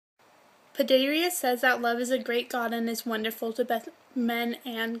Padarius says that love is a great god and is wonderful to both men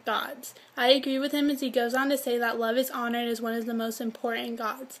and gods. I agree with him as he goes on to say that love is honored as one of the most important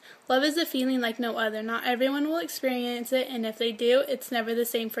gods. Love is a feeling like no other. Not everyone will experience it, and if they do, it's never the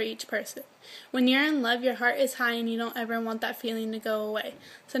same for each person. When you're in love, your heart is high and you don't ever want that feeling to go away.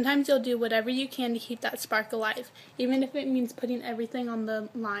 Sometimes you'll do whatever you can to keep that spark alive, even if it means putting everything on the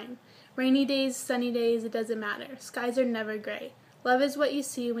line. Rainy days, sunny days, it doesn't matter. Skies are never gray. Love is what you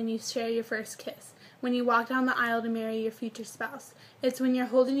see when you share your first kiss, when you walk down the aisle to marry your future spouse. It's when you're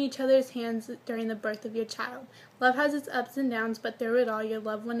holding each other's hands during the birth of your child. Love has its ups and downs, but through it all, your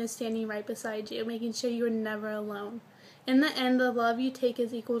loved one is standing right beside you, making sure you are never alone. In the end, the love you take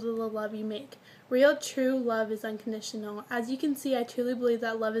is equal to the love you make. Real, true love is unconditional. As you can see, I truly believe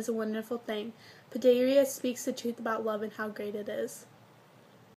that love is a wonderful thing. Padarius speaks the truth about love and how great it is.